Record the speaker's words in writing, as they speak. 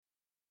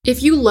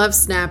If you love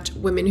Snapped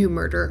Women Who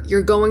Murder,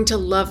 you're going to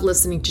love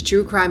listening to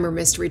true crime or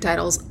mystery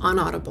titles on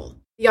Audible.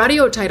 The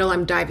audio title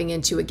I'm diving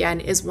into again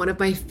is one of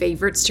my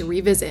favorites to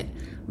revisit,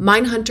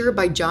 Mindhunter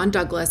by John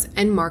Douglas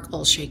and Mark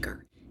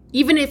Olshaker.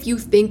 Even if you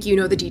think you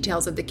know the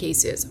details of the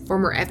cases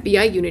former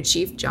FBI unit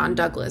chief John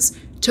Douglas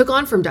took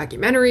on from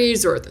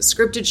documentaries or the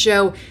scripted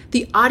show,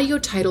 the audio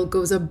title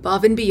goes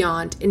above and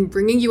beyond in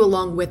bringing you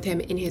along with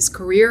him in his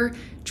career,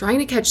 trying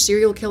to catch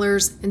serial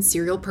killers and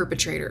serial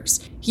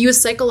perpetrators. He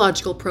used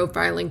psychological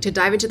profiling to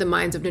dive into the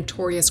minds of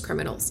notorious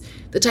criminals.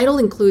 The title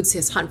includes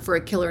his hunt for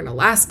a killer in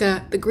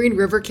Alaska, the Green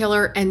River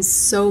Killer, and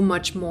so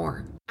much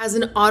more. As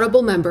an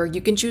Audible member,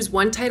 you can choose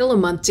one title a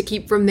month to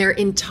keep from their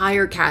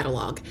entire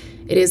catalog.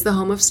 It is the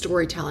home of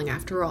storytelling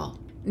after all.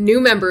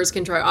 New members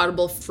can try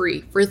Audible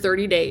free for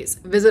 30 days.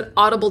 Visit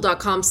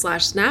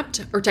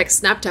audible.com/snapped or text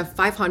SNAP to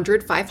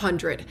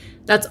 500-500.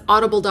 That's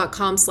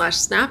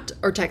audible.com/snapped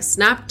or text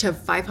SNAP to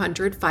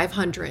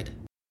 500-500.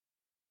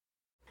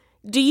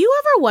 Do you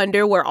ever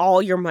wonder where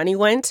all your money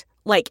went?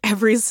 Like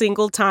every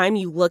single time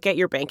you look at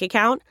your bank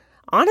account?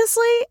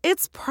 Honestly,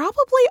 it's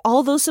probably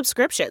all those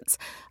subscriptions.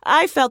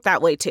 I felt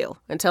that way too,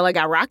 until I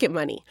got Rocket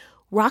Money.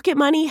 Rocket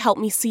Money helped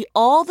me see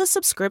all the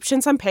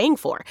subscriptions I'm paying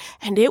for,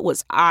 and it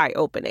was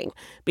eye-opening.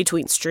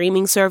 Between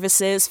streaming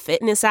services,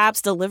 fitness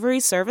apps,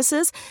 delivery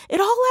services, it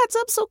all adds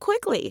up so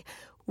quickly.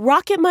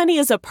 Rocket Money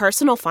is a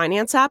personal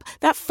finance app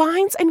that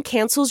finds and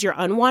cancels your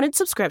unwanted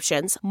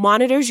subscriptions,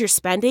 monitors your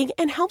spending,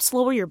 and helps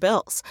lower your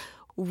bills.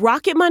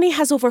 Rocket Money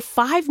has over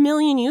 5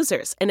 million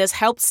users and has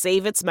helped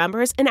save its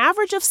members an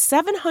average of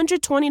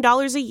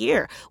 $720 a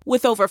year,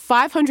 with over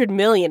 500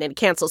 million in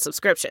canceled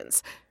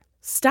subscriptions.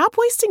 Stop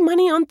wasting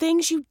money on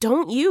things you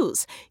don't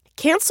use.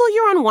 Cancel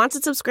your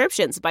unwanted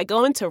subscriptions by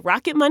going to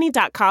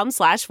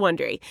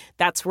rocketmoney.com/Wondery.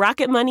 That's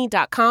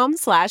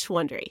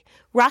rocketmoney.com/Wondery.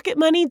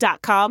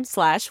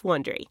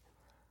 rocketmoney.com/Wondery.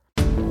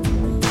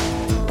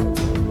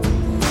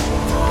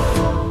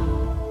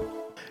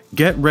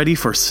 Get ready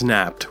for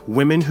Snapped,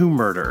 Women Who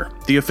Murder,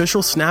 the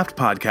official Snapped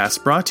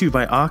podcast brought to you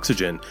by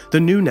Oxygen, the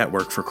new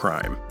network for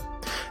crime.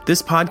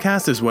 This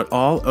podcast is what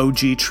all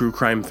OG true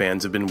crime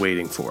fans have been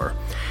waiting for.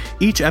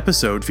 Each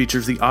episode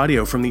features the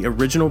audio from the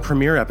original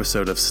premiere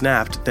episode of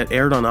Snapped that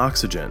aired on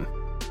Oxygen.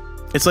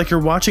 It's like you're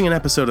watching an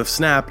episode of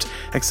Snapped,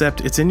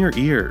 except it's in your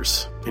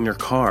ears, in your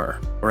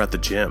car, or at the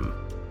gym.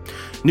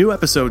 New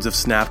episodes of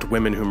Snapped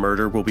Women Who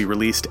Murder will be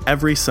released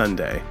every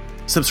Sunday.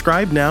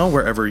 Subscribe now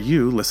wherever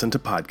you listen to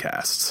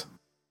podcasts.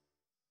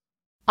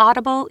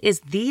 Audible is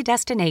the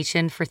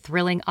destination for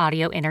thrilling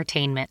audio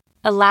entertainment.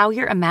 Allow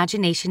your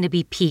imagination to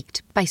be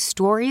piqued by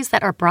stories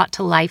that are brought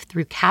to life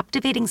through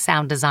captivating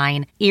sound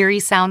design, eerie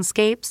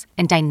soundscapes,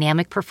 and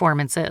dynamic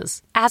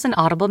performances. As an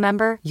Audible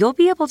member, you'll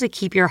be able to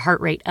keep your heart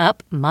rate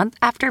up month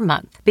after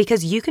month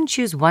because you can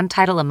choose one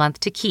title a month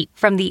to keep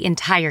from the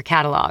entire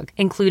catalog,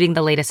 including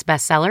the latest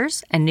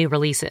bestsellers and new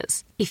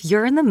releases. If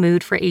you're in the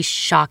mood for a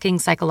shocking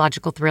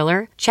psychological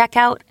thriller, check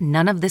out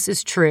None of This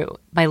Is True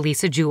by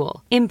Lisa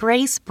Jewell.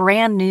 Embrace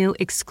brand new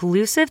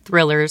exclusive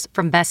thrillers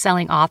from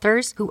best-selling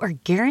authors who are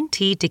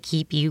guaranteed to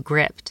keep you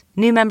gripped.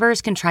 New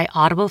members can try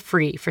Audible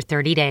free for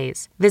 30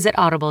 days. Visit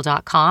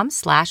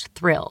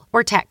audible.com/thrill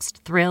or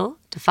text thrill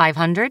to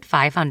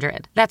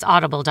 500-500. That's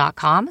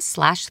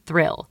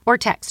audible.com/thrill or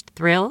text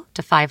thrill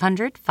to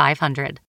 500-500.